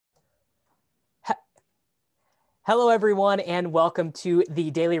Hello, everyone, and welcome to the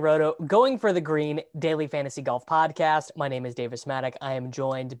Daily Roto Going for the Green Daily Fantasy Golf Podcast. My name is Davis Maddock. I am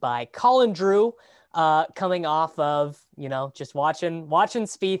joined by Colin Drew, coming off of just watching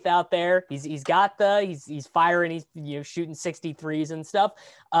Spieth out there. He's firing, he's shooting 63s and stuff.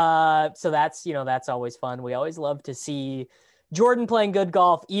 So that's always fun. We always love to see Jordan playing good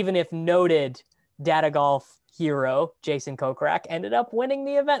golf, even if noted data golf hero Jason Kokrak ended up winning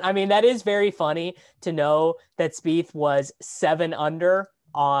the event. I mean, that is very funny to know that Spieth was 7 under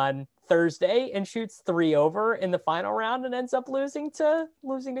on Thursday and shoots 3 over in the final round and ends up losing to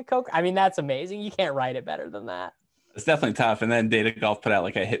Kokrak. I mean, that's amazing. You can't write it better than that. It's definitely tough. And then Data Golf put out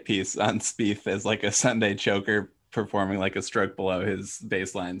like a hit piece on Spieth as like a Sunday choker, performing like a stroke below his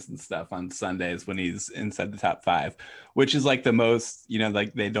baselines and stuff on Sundays when he's inside the top 5, which is like the most,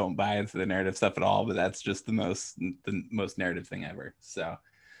 like they don't buy into the narrative stuff at all, but that's just the most narrative thing ever. So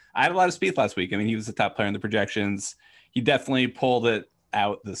I had a lot of Spieth last week. I mean, he was the top player in the projections. He definitely pulled it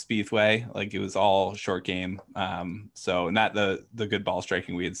out the Spieth way. Like it was all short game. So not the good ball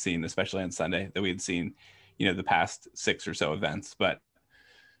striking we had seen, especially on Sunday, that we had seen, the past 6 or so events. But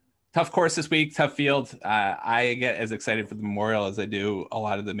tough course this week, tough field. I get as excited for the Memorial as I do a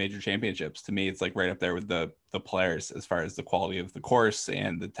lot of the major championships. To me, it's like right up there with the players as far as the quality of the course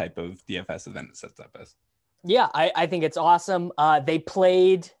and the type of DFS event it sets up as. Yeah, I think it's awesome. They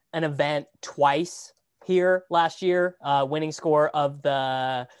played an event twice here last year. Winning score of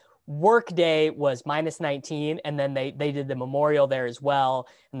the Workday was -19, and then they did the Memorial there as well,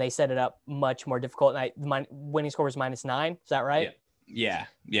 and they set it up much more difficult. My winning score was -9. Is that right? Yeah.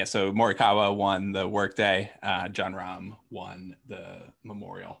 So Morikawa won the Workday. Jon Rahm won the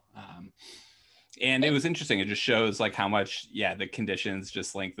Memorial. And it was interesting. It just shows like how much, the conditions,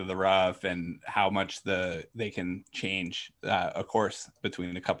 just length of the rough, and how much they can change a course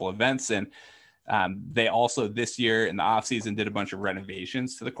between a couple events. And they also this year in the off season did a bunch of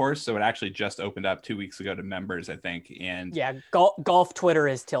renovations to the course, so it actually just opened up 2 weeks ago to members, I think. And golf Twitter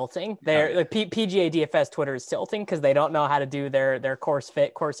is tilting. The PGA DFS Twitter is tilting because they don't know how to do their course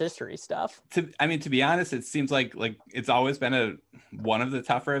history stuff. To be honest, it seems like it's always been one of the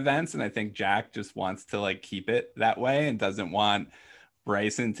tougher events, and I think Jack just wants to like keep it that way and doesn't want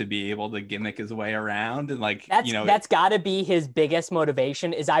Bryson to be able to gimmick his way around. And that's got to be his biggest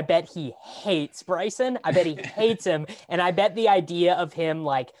motivation. Is I bet he hates Bryson. I bet he hates him, and I bet the idea of him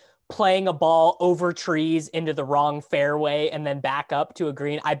like playing a ball over trees into the wrong fairway and then back up to a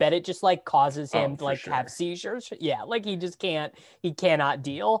green, I bet it just like causes him to have seizures. Yeah, like he cannot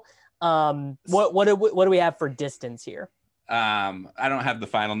deal. What do we have for distance here? I don't have the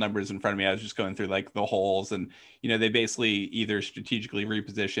final numbers in front of me. I was just going through like the holes, and they basically either strategically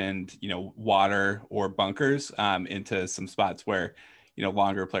repositioned water or bunkers into some spots where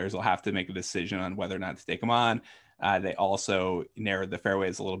longer players will have to make a decision on whether or not to take them on. They also narrowed the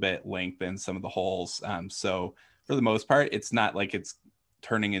fairways a little bit, lengthened some of the holes. So for the most part, it's not like it's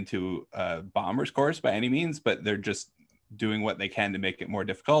turning into a bomber's course by any means, but they're just doing what they can to make it more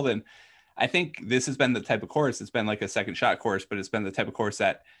difficult. And I think this has been the type of course, it's been like a second shot course, but it's been the type of course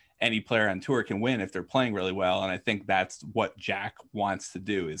that any player on tour can win if they're playing really well. And I think that's what Jack wants to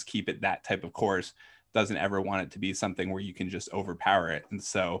do, is keep it that type of course. Doesn't ever want it to be something where you can just overpower it. And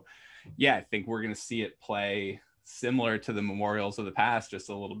so, I think we're going to see it play similar to the Memorials of the past, just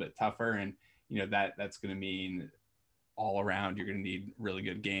a little bit tougher. And, that's going to mean all around, you're going to need really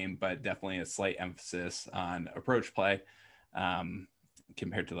good game, but definitely a slight emphasis on approach play.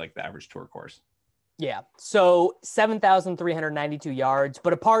 Compared to like the average tour course. Yeah. So 7,392 yards,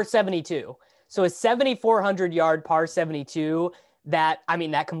 but a par 72. So a 7,400 yard par 72 that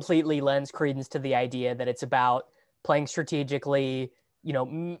completely lends credence to the idea that it's about playing strategically,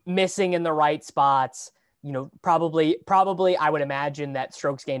 missing in the right spots. Probably I would imagine that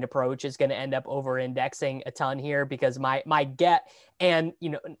strokes gained approach is going to end up over indexing a ton here, because my get, and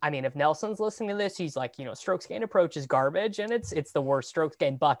if Nelson's listening to this, he's like, strokes gained approach is garbage and it's the worst strokes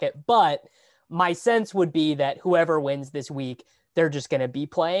gained bucket. But my sense would be that whoever wins this week, they're just going to be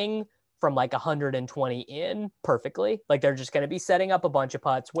playing from like 120 in perfectly. Like they're just going to be setting up a bunch of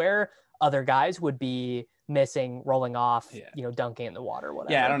putts where other guys would be missing, rolling off, dunking in the water,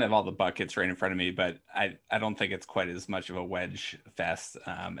 whatever. Yeah, I don't have all the buckets right in front of me, but I don't think it's quite as much of a wedge fest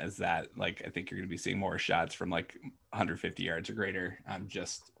as that. Like, I think you're going to be seeing more shots from like 150 yards or greater,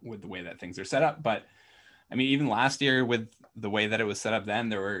 just with the way that things are set up. But I mean, even last year with the way that it was set up, then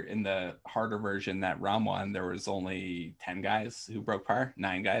there were, in the harder version that Rahm won, there was only 10 guys who broke par,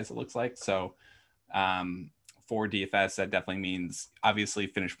 9 guys it looks like. So for DFS, that definitely means, obviously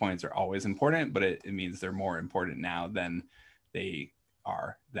finish points are always important, but it means they're more important now than they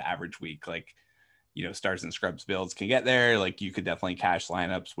are the average week. Like stars and scrubs builds can get there. Like you could definitely cash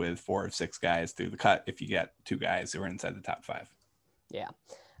lineups with 4 of 6 guys through the cut if you get 2 guys who are inside the top 5. Yeah.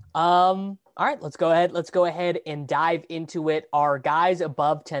 All right, let's go ahead. Let's go ahead and dive into it. Our guys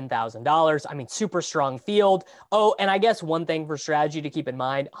above $10,000. I mean, super strong field. Oh, and I guess one thing for strategy to keep in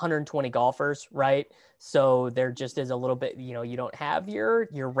mind, 120 golfers, right? So there just is a little bit, you don't have your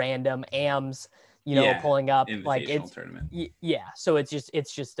random AMs, pulling up like Invitational tournament. Yeah. So it's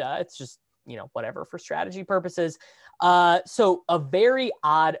just whatever for strategy purposes. So a very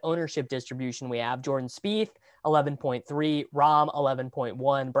odd ownership distribution we have. Jordan Spieth, 11.3, Rahm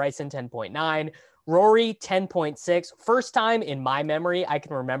 11.1, Bryson 10.9, Rory 10.6. First time in my memory I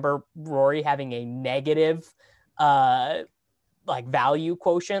can remember Rory having a negative value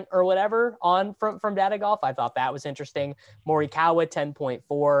quotient or whatever from Data Golf. I thought that was interesting. Morikawa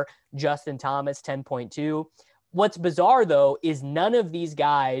 10.4, Justin Thomas 10.2. What's bizarre though is none of these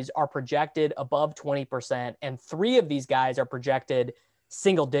guys are projected above 20%, and 3 of these guys are projected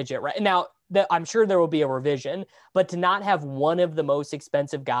single digit. Right now, I'm sure there will be a revision, but to not have one of the most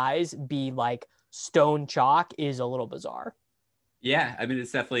expensive guys be like stone chalk is a little bizarre. Yeah, I mean,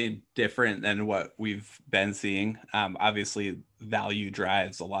 it's definitely different than what we've been seeing. Obviously, value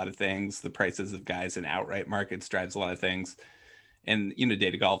drives a lot of things. The prices of guys in outright markets drives a lot of things. And,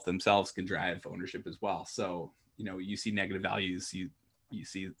 Data Golf themselves can drive ownership as well. So, you see negative values, you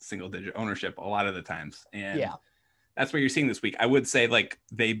see single digit ownership a lot of the times. And yeah, that's what you're seeing this week. I would say like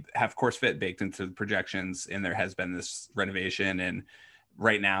they have course fit baked into the projections, and there has been this renovation. And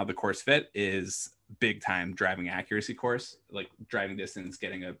right now the course fit is big time driving accuracy course, like driving distance,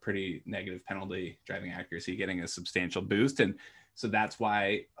 getting a pretty negative penalty, driving accuracy, getting a substantial boost. And so that's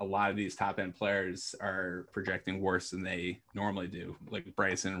why a lot of these top end players are projecting worse than they normally do, like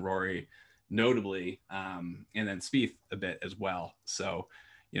Bryson, Rory, notably, and then Spieth a bit as well. So,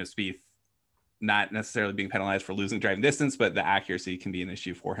 Spieth not necessarily being penalized for losing driving distance, but the accuracy can be an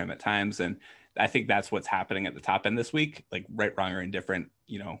issue for him at times. And I think that's what's happening at the top end this week, like right, wrong, or indifferent.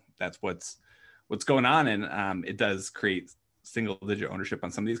 That's what's going on. And it does create single digit ownership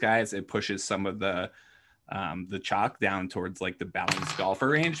on some of these guys. It pushes some of the chalk down towards like the balanced golfer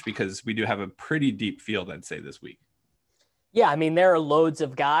range, because we do have a pretty deep field, I'd say, this week. Yeah, I mean, there are loads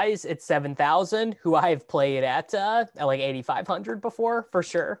of guys at 7,000 who I have played at like 8,500 before, for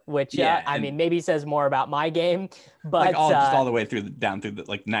sure, which, I mean, maybe says more about my game, but like just all the way down through the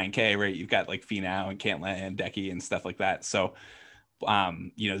like 9K, right? You've got like Finau and Cantlay and Decky and stuff like that. So,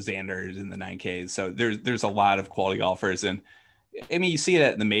 Xander's in the 9Ks. So there's a lot of quality golfers. And I mean, you see it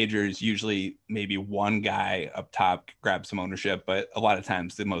at the majors, usually maybe one guy up top grabs some ownership, but a lot of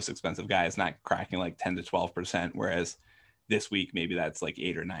times the most expensive guy is not cracking like 10 to 12%. Whereas this week, maybe that's like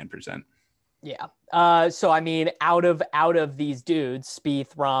 8 or 9%. Yeah. So I mean, out of these dudes,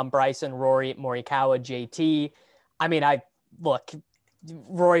 Spieth, Rahm, Bryson, Rory, Morikawa, JT. I mean,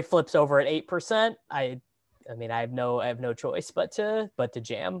 Rory flips over at 8%. I mean, I have no choice but to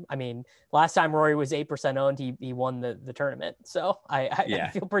jam. I mean, last time Rory was 8% owned, he won the tournament. So I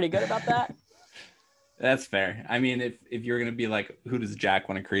feel pretty good about that. That's fair. I mean, if you're going to be like, who does Jack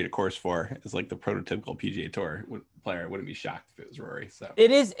want to create a course for, as like the prototypical PGA Tour player, I wouldn't be shocked if it was Rory. So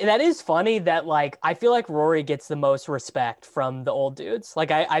that is funny that like I feel like Rory gets the most respect from the old dudes. Like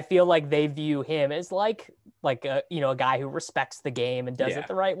I feel like they view him as like a a guy who respects the game and does it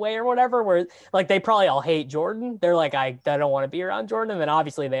the right way or whatever. Where like they probably all hate Jordan. They're like I don't want to be around Jordan, and then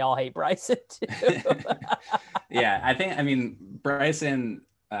obviously they all hate Bryson too. Yeah, I mean Bryson.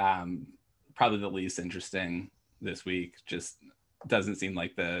 Probably the least interesting this week. Just doesn't seem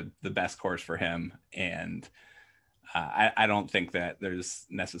like the best course for him, and I don't think that there's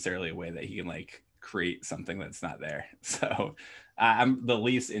necessarily a way that he can like create something that's not there. So I'm the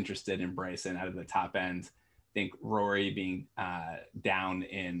least interested in Bryson out of the top end. I think Rory being down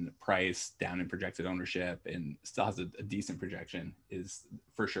in price, down in projected ownership, and still has a decent projection is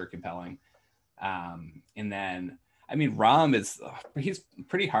for sure compelling. And then I mean, Rahm he's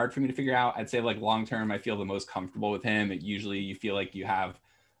pretty hard for me to figure out. I'd say like long-term, I feel the most comfortable with him. Usually you feel like you have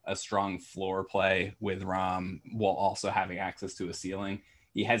a strong floor play with Rahm while also having access to a ceiling.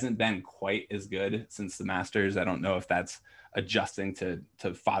 He hasn't been quite as good since the Masters. I don't know if that's adjusting to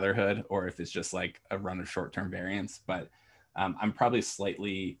fatherhood or if it's just like a run of short-term variance, but I'm probably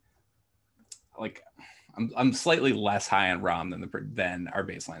slightly like, I'm slightly less high on Rahm than our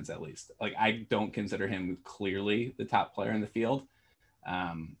baselines, at least. Like I don't consider him clearly the top player in the field.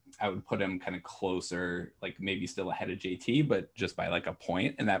 I would put him kind of closer, like maybe still ahead of JT, but just by like a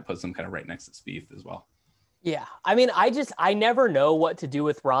point, and that puts him kind of right next to Spieth as well. Yeah, I mean, I never know what to do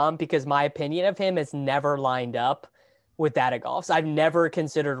with Rahm because my opinion of him has never lined up with data golfs. I've never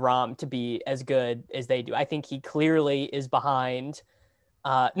considered Rahm to be as good as they do. I think he clearly is behind.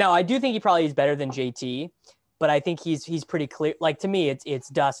 Now, I do think he probably is better than JT, but I think he's pretty clear. Like, to me, it's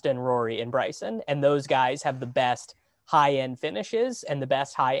Dustin, Rory, and Bryson, and those guys have the best high end finishes and the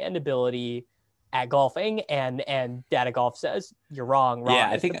best high end ability at golfing. And data golf says you're wrong. Yeah,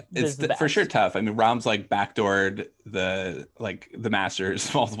 I think it's for sure tough. I mean, Rahm's like backdoored the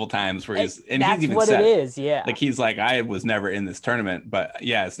Masters multiple times where he's even what said, it is. Yeah, like he's like, I was never in this tournament, but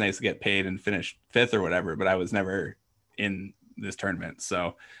yeah, it's nice to get paid and finish fifth or whatever, but I was never in this tournament.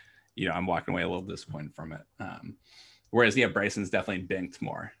 So, I'm walking away a little disappointed from it. Whereas, Bryson's definitely banked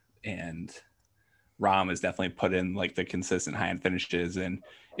more, and Rahm has definitely put in like the consistent high end finishes. And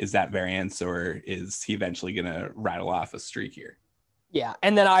is that variance, or is he eventually going to rattle off a streak here? Yeah.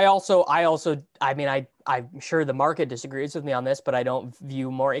 And then I mean, I'm sure the market disagrees with me on this, but I don't view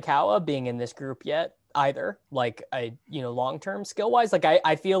Morikawa being in this group yet either. Like, long-term skill wise, like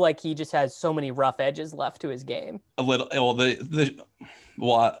I feel like he just has so many rough edges left to his game. A little.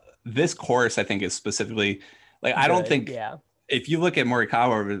 Well, this course I think is specifically like, I don't think, if you look at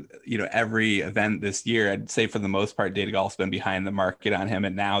Morikawa, every event this year, I'd say for the most part, Data Golf's been behind the market on him,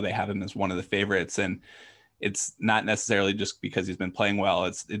 and now they have him as one of the favorites. And it's not necessarily just because he's been playing well.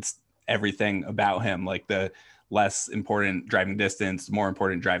 It's everything about him, like the less important driving distance, more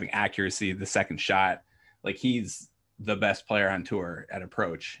important driving accuracy, the second shot. Like, he's the best player on tour at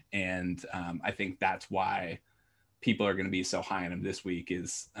approach, and I think that's why people are going to be so high on him this week.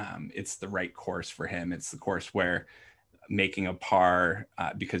 Is it's the right course for him. It's the course where making a par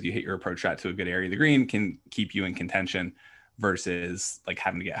because you hit your approach shot to a good area of the green can keep you in contention, versus like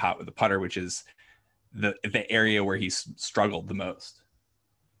having to get hot with the putter, which is the area where he's struggled the most.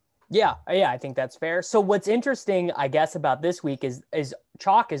 Yeah, I think that's fair. So what's interesting, I guess, about this week is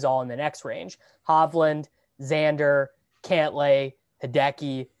chalk is all in the next range. Hovland, Xander, Cantlay,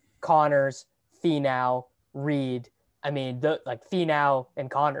 Hideki, Connors, Finau, Reed. I mean, like Finau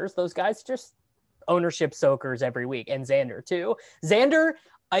and Connors, those guys just ownership soakers every week, and Xander too. Xander,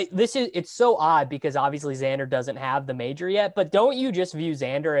 it's so odd because obviously Xander doesn't have the major yet, but don't you just view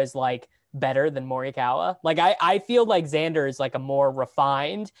Xander as like better than Morikawa? Like, I feel like Xander is like a more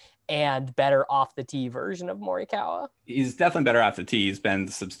refined and better off the tee version of Morikawa. He's definitely better off the tee. He's been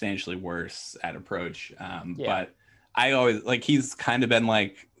substantially worse at approach. But I always like, he's kind of been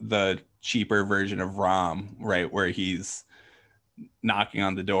like the cheaper version of Rahm, right? Where he's knocking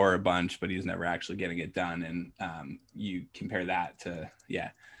on the door a bunch, but he's never actually getting it done. And you compare that to,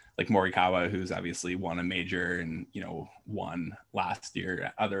 like Morikawa, who's obviously won a major and, won last year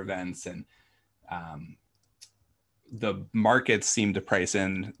at other events. And the markets seem to price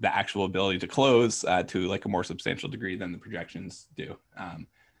in the actual ability to close to like a more substantial degree than the projections do.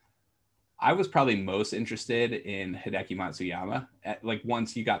 I was probably most interested in Hideki Matsuyama like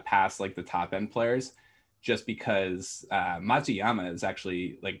once you got past like the top end players, just because Matsuyama is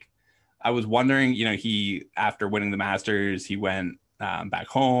actually like, I was wondering, he, after winning the Masters, he went back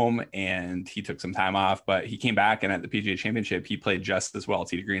home and he took some time off, but he came back, and at the PGA Championship, he played just as well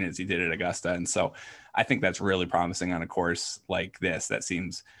tee to green as he did at Augusta. And so I think that's really promising on a course like this. That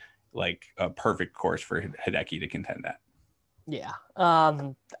seems like a perfect course for Hideki to contend at. Yeah.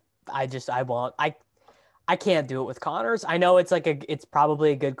 I can't do it with Connors. I know it's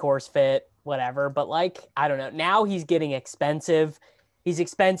probably a good course fit, whatever, but like, I don't know. Now he's getting expensive. He's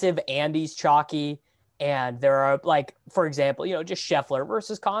expensive and he's chalky. And there are, like, for example, just Scheffler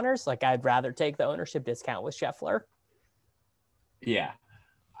versus Connors. Like, I'd rather take the ownership discount with Scheffler. Yeah.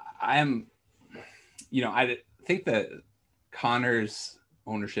 I think that Connors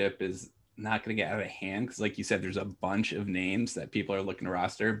ownership is not going to get out of hand because, like you said, there's a bunch of names that people are looking to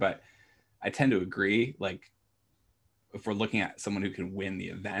roster, but I tend to agree. Like, if we're looking at someone who can win the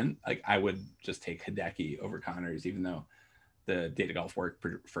event, like, I would just take Hideki over Connors, even though the Data Golf work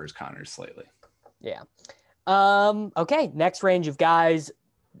prefers Connors slightly. Yeah. Okay. Next range of guys,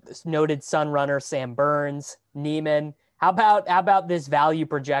 this noted sun runner, Sam Burns, Neiman. How about this value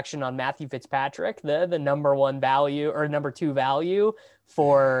projection on Matthew Fitzpatrick, the number one value or number two value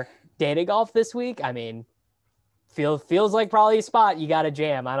for Data Golf this week? I mean, feels like probably a spot you got to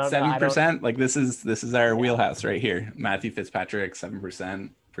jam. I don't 7%. Like, this is our wheelhouse right here. Matthew Fitzpatrick, 7%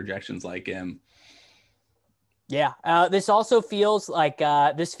 projections like him. Yeah. This also feels like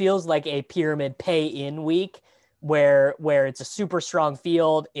a pyramid pay-in week where it's a super strong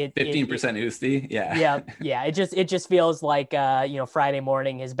field. 15% Usti. Yeah. Yeah. It just feels like, Friday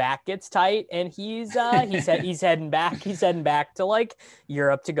morning his back gets tight and he's heading back to like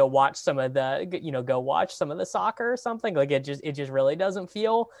Europe to go watch some of the soccer or something. Like, it just really doesn't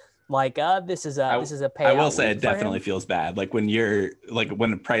feel Like this is I, a I will payout say week it for definitely him. feels bad. Like when you're like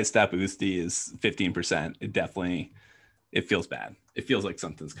when priced up Usti is 15%, it feels bad. It feels like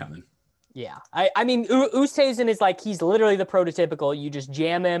something's coming. Yeah, I mean, Oosthuizen is like he's literally the prototypical. You just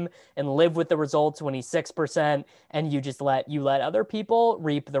jam him and live with the results when he's 6%, and you just let other people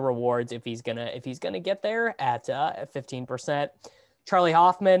reap the rewards if he's gonna get there at 15%. Charlie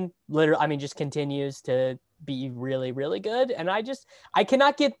Hoffman, literally, I mean, just continues to be really really good, and I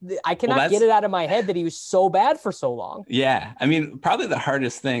cannot get Well, it out of my head that he was so bad for so long. yeah. I mean, probably the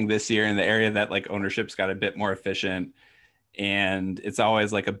hardest thing this year in the area that like ownership's got a bit more efficient, and it's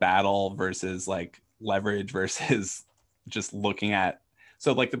always like a battle versus like leverage versus just looking at.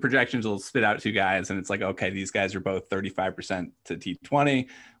 So like the projections will spit out two guys and it's like, okay, these guys are both 35% to T20.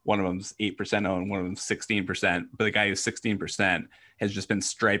 One of them's 8% owned, one of them's 16%, but the guy who's 16% has just been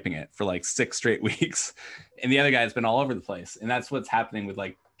striping it for like 6 straight weeks, and the other guy has been all over the place. And that's what's happening with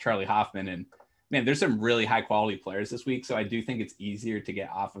like Charlie Hoffman. And man, there's some really high quality players this week, so I do think it's easier to get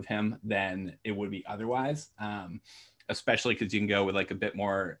off of him than it would be otherwise. Especially because you can go with like a bit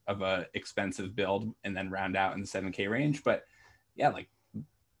more of a expensive build and then round out in the 7K range. But yeah, like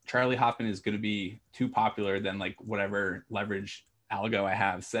Charlie Hoffman is going to be too popular than like whatever leverage algo I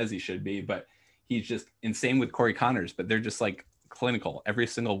have says he should be. But he's just insane with Corey Connors, but they're just like clinical every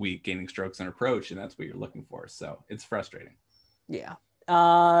single week, gaining strokes and approach. And that's what you're looking for. So it's frustrating. Yeah.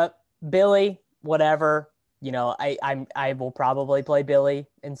 Billy, whatever. You know, I will probably play Billy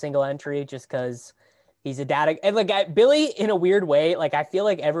in single entry just because he's a data. And like Billy, in a weird way, like I feel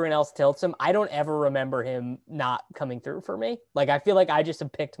like everyone else tilts him. I don't ever remember him not coming through for me. Like I feel like I just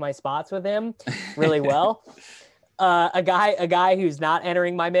have picked my spots with him really well. A guy who's not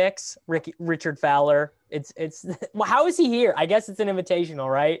entering my mix, Richard Fowler. It's well, how is he here? I guess it's an invitational,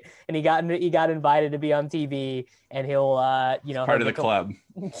 right? And he got invited to be on TV, and he'll Part of the club.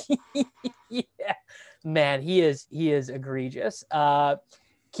 Yeah, man, he is egregious.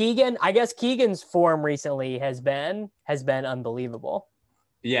 Keegan, I guess Keegan's form recently has been unbelievable.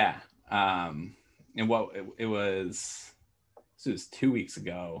 Yeah. And what it was 2 weeks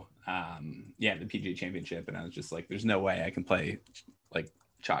ago. Yeah, the PGA Championship, and I was just like, there's no way I can play like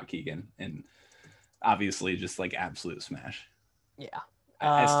Chalk Keegan, and obviously just like absolute smash. Yeah.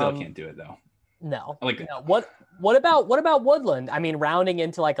 I still can't do it though. No. Like no. What about Woodland? I mean, rounding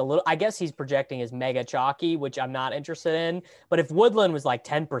into like a little, I guess he's projecting as mega chalky, which I'm not interested in. But if Woodland was like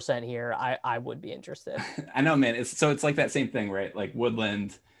 10% here, I would be interested. I know, man. It's like that same thing, right? Like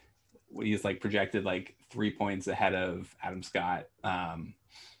Woodland, he's like projected like 3 points ahead of Adam Scott,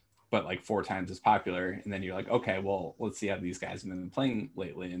 but like 4 times as popular. And then you're like, okay, well, let's see how these guys have been playing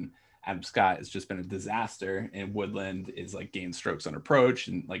lately. And Adam Scott has just been a disaster, and Woodland is like gained strokes on approach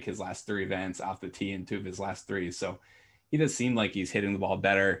and like his last 3 events off the tee and 2 of his last 3. So he does seem like he's hitting the ball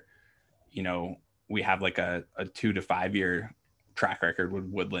better. You know, we have like a 2 to 5 year track record with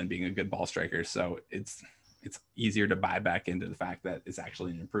Woodland being a good ball striker. So it's easier to buy back into the fact that it's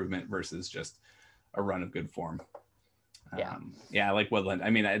actually an improvement versus just a run of good form. Yeah, I like Woodland.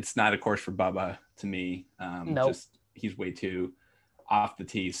 I mean, it's not a course for Bubba to me. Nope. Just he's way too off the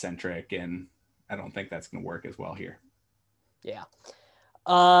tee centric, and I don't think that's going to work as well here. Yeah.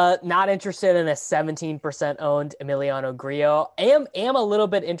 Not interested in a 17% owned Emiliano Grillo. Am a little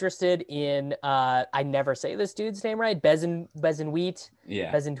bit interested in I never say this dude's name right. Bezenhuit.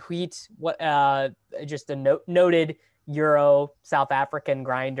 Yeah. Bezenhuit. What just a noted Euro South African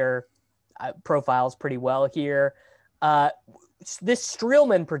grinder, profiles pretty well here. This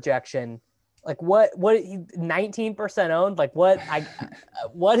Streelman projection, like what 19% owned, like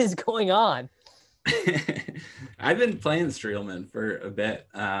what is going on? I've been playing Streelman for a bit.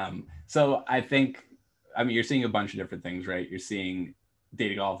 So I think, I mean, you're seeing a bunch of different things, right? You're seeing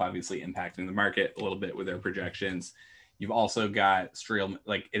Data Golf obviously impacting the market a little bit with their projections. You've also got Streelman,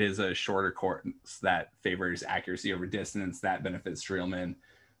 like it is a shorter course that favors accuracy over distance, that benefits Streelman.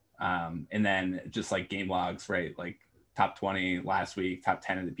 And then just like game logs, right? Like top 20 last week, top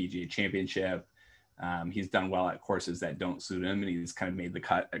 10 in the PGA Championship. He's done well at courses that don't suit him, and he's kind of made the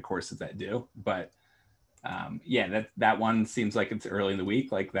cut at courses that do. But yeah, that one seems like it's early in the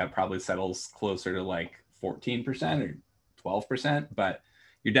week. Like that probably settles closer to like 14% or 12%, but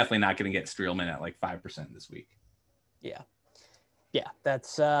you're definitely not going to get Streelman at like 5% this week. Yeah,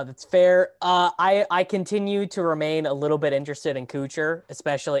 that's fair. I continue to remain a little bit interested in Kuchar,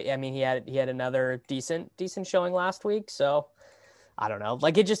 especially. I mean, he had another decent showing last week, so I don't know.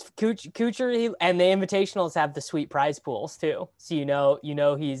 Like it just Kuchar and the invitationals have the sweet prize pools too. So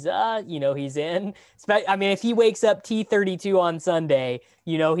he's in. I mean, if he wakes up T32 on Sunday,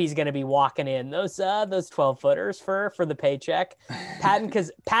 he's going to be walking in those 12 footers for the paycheck. Patton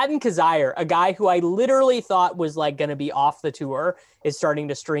Kazire, a guy who I literally thought was like going to be off the tour, is starting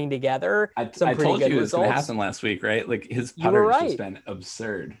to string together some I pretty told good you it was results. going to happen last week, right? Like his putter has just been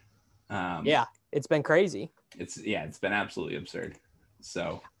absurd. Yeah, it's been crazy. It's been absolutely absurd.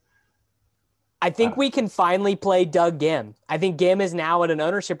 So I think we can finally play Doug Ghim. I think Ghim is now at an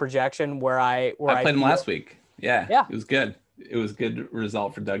ownership projection where I played him last week. Yeah, it was good. It was a good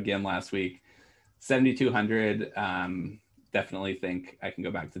result for Doug Ghim last week. 7,200. Definitely think I can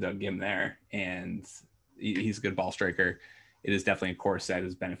go back to Doug Ghim there, and he's a good ball striker. It is definitely a course that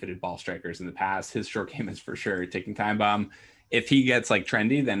has benefited ball strikers in the past. His short game is for sure taking time bomb. If he gets like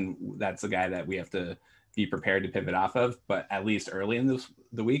trendy, then that's the guy that we have to be prepared to pivot off of. But at least early in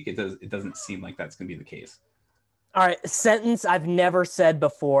the week, it doesn't seem like that's going to be the case. All right, sentence I've never said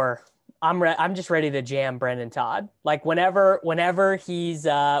before. I'm just ready to jam Brendan Todd. Like whenever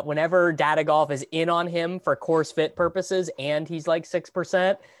Data Golf is in on him for course fit purposes and he's like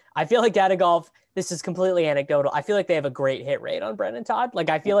 6%, I feel like Data Golf, this is completely anecdotal, I feel like they have a great hit rate on Brendan Todd. Like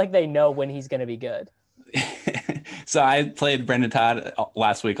I feel like they know when he's going to be good. So I played Brendan Todd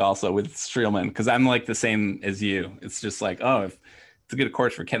last week also with Streelman because I'm like the same as you. It's just like, oh, if it's a good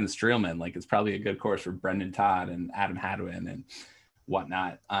course for Kevin Streelman, like it's probably a good course for Brendan Todd and Adam Hadwin and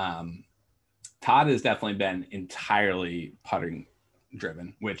whatnot. Todd has definitely been entirely putting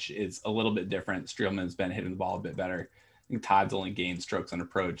driven, which is a little bit different. Streelman's been hitting the ball a bit better. I think Todd's only gained strokes on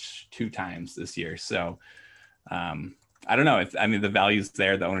approach 2 times this year. So I don't know the value's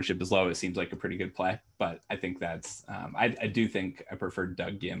there. The ownership is low. It seems like a pretty good play, but I think that's, I do think I prefer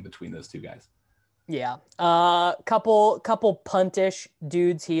Doug Ghim between those two guys. Yeah. Couple puntish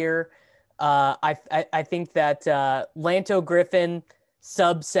dudes here. I think that Lanto Griffin,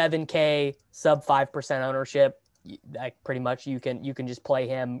 sub 7K, sub 5% ownership. Like pretty much you can just play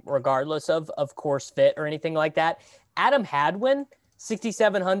him regardless of course fit or anything like that. Adam Hadwin,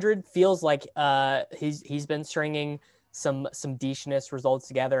 6,700, feels like he's been stringing some decentness results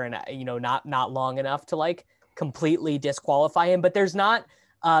together, and not long enough to like completely disqualify him. But there's not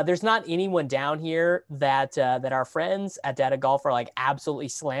anyone down here that our friends at Data Golf are like absolutely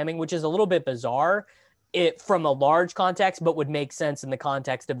slamming, which is a little bit bizarre from a large context, but would make sense in the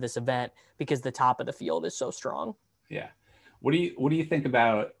context of this event because the top of the field is so strong. Yeah. What do you think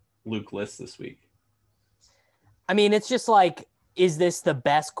about Luke List this week? I mean, it's just like, is this the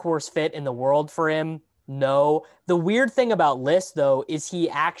best course fit in the world for him? No. The weird thing about List, though, is he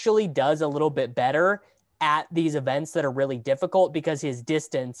actually does a little bit better at these events that are really difficult because his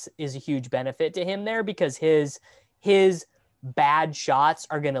distance is a huge benefit to him there, because his bad shots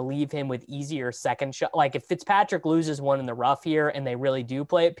are going to leave him with easier second shot. Like if Fitzpatrick loses one in the rough here and they really do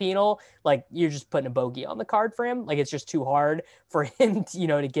play at penal, like you're just putting a bogey on the card for him. Like it's just too hard for him,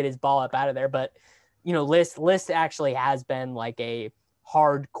 to get his ball up out of there. But, List actually has been like a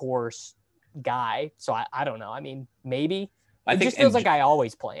hard course guy. So I don't know. I mean, maybe. It just feels like I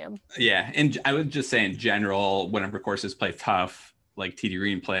always play him. Yeah. And I would just say in general, whenever courses play tough, like TD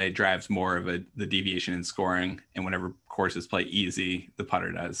Green play drives more of the deviation in scoring, and whenever courses play easy, the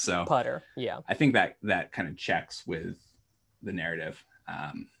putter does. So putter, yeah. I think that kind of checks with the narrative.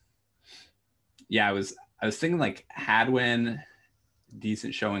 I was thinking like Hadwin,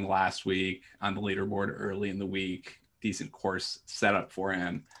 decent showing last week on the leaderboard early in the week, decent course setup for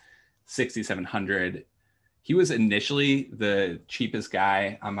him, 6,700. He was initially the cheapest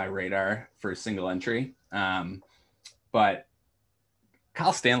guy on my radar for a single entry, but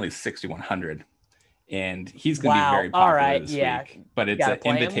Kyle Stanley's 6,100, and he's going to be very popular this week. But it's an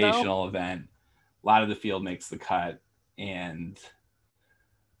invitational event. A lot of the field makes the cut, and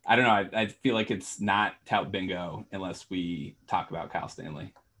I don't know. I feel like it's not tout bingo unless we talk about Kyle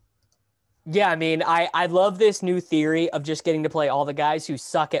Stanley. Yeah, I mean, I love this new theory of just getting to play all the guys who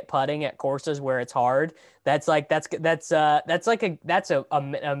suck at putting at courses where it's hard. That's an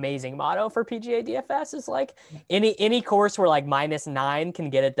amazing motto for PGA DFS. Is like any course where like -9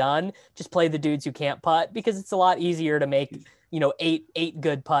 can get it done. Just play the dudes who can't putt, because it's a lot easier to make eight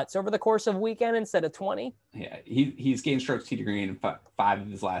good putts over the course of a weekend instead of 20. Yeah, he's gained strokes tee to green in 5 of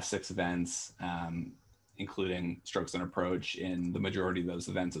his last 6 events, including strokes on approach in the majority of those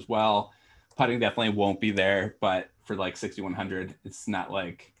events as well. Putting definitely won't be there, but for like 6,100, it's not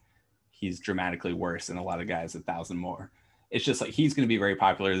like he's dramatically worse than a lot of guys 1,000 more. it's just like he's going to be very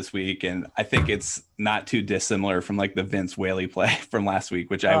popular this week, and I think it's not too dissimilar from like the Vince Whaley play from last week,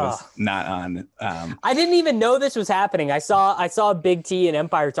 which I was not on. I didn't even know this was happening. I saw Big T and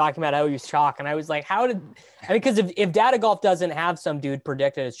Empire talking about how he was chalk, and I was like, because if Data Golf doesn't have some dude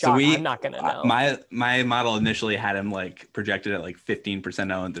predicted as chalk, I'm not gonna know. My model initially had him like projected at like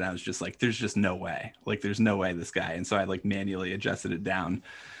 15% owned, and I was just like, there's just no way, like there's no way this guy, and so I like manually adjusted it down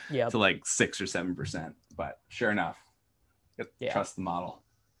to like 6 or 7%, but sure enough. Trust the model.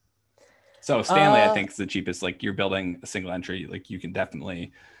 So Stanley, I think, is the cheapest. Like you're building a single entry, like you can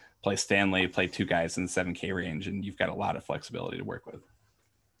definitely play Stanley, play two guys in the 7K range, and you've got a lot of flexibility to work with.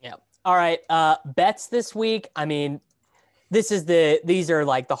 Yeah. All right. Bets this week. I mean, these are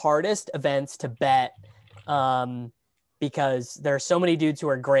like the hardest events to bet because there are so many dudes who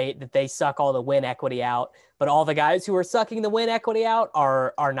are great that they suck all the win equity out, but all the guys who are sucking the win equity out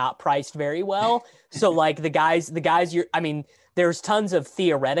are not priced very well. So like the guys there's tons of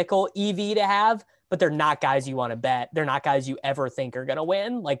theoretical EV to have, but they're not guys you want to bet. They're not guys you ever think are going to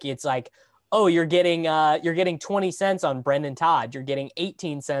win. Like it's like, oh, you're getting 20 cents on Brendan Todd. You're getting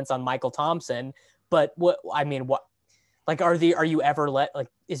 18 cents on Michael Thompson. But is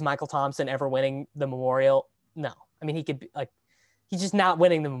Michael Thompson ever winning the Memorial? No. I mean, he could be like, he's just not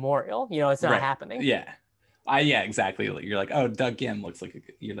winning the Memorial. You know, it's not happening. Yeah. Yeah, exactly. You're like, oh, Doug Gim looks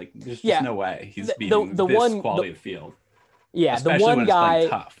like you're like, there's just no way he's beating this quality of field. Yeah, especially when it's playing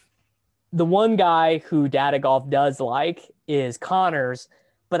tough. The one guy who Data Golf does like is Connors,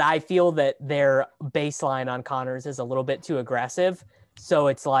 but I feel that their baseline on Connors is a little bit too aggressive. So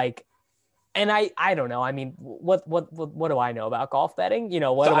it's like, and I don't know. I mean, what do I know about golf betting? You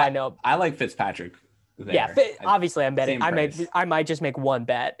know, do I know? I like Fitzpatrick. There. Yeah, obviously I'm betting. I might just make one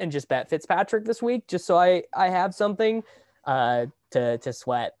bet and just bet Fitzpatrick this week, just so I have something to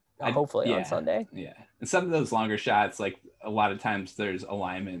sweat. Hopefully on Sunday. Yeah, and some of those longer shots, like a lot of times there's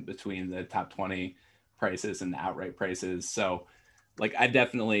alignment between the top 20 prices and the outright prices. So, like I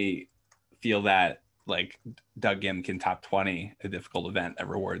definitely feel that like Doug Gim can top 20 a difficult event that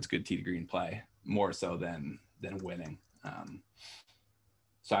rewards good tee to green play more so than winning.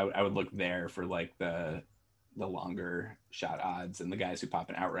 So I would look there for like the longer shot odds and the guys who pop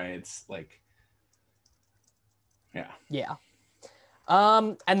in outrights. Like, yeah.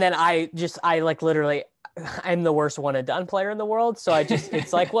 And then I like literally, I'm the worst one and done player in the world. So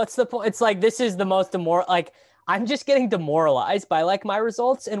it's like, what's the point? It's like, this is the most I'm just getting demoralized by like my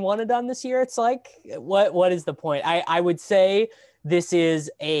results in one and done this year. It's like, what is the point? I would say this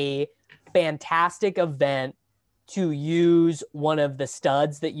is a fantastic event to use one of the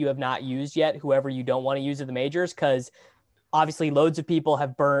studs that you have not used yet, whoever you don't want to use at the majors, because obviously loads of people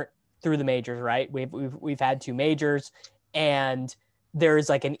have burnt through the majors, right? We've had 2 majors, and there's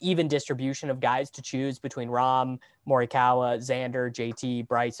like an even distribution of guys to choose between Rahm, Morikawa, Xander, JT,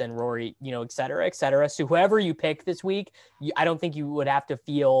 Bryson, Rory, you know, et cetera, et cetera. So whoever you pick this week, I don't think you would have to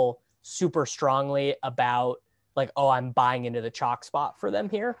feel super strongly about like, oh, I'm buying into the chalk spot for them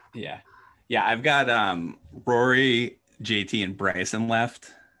here. Yeah, I've got Rory, JT, and Bryson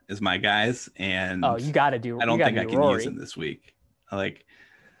left as my guys, and you got to do. I don't think I can Rory. use them this week.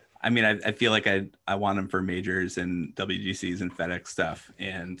 I mean, I feel like I want them for majors and WGCs and FedEx stuff,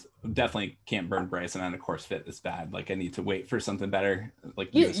 and definitely can't burn Bryson on a course fit this bad. Like I need to wait for something better,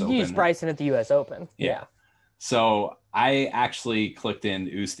 like US Open. Use Bryson at the US Open. Yeah. So I actually clicked in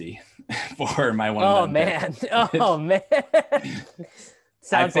Usti for my one. Oh man! Oh man!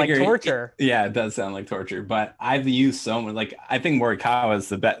 Sounds like torture. Yeah, it does sound like torture. But I've used so much. Like I think Morikawa is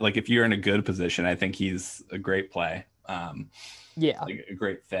the best. Like if you're in a good position, I think he's a great play. Like a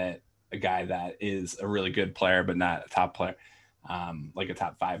great fit, a guy that is a really good player, but not a top player. Like a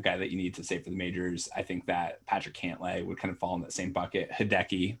top 5 guy that you need to save for the majors. I think that Patrick Cantlay would kind of fall in that same bucket.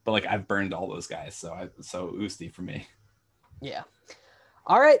 Hideki, but like I've burned all those guys, so Usti for me. Yeah.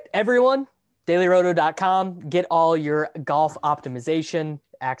 All right, everyone. DailyRoto.com. Get all your golf optimization,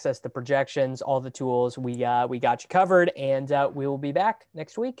 access the projections, all the tools. We got you covered, and we will be back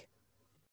next week.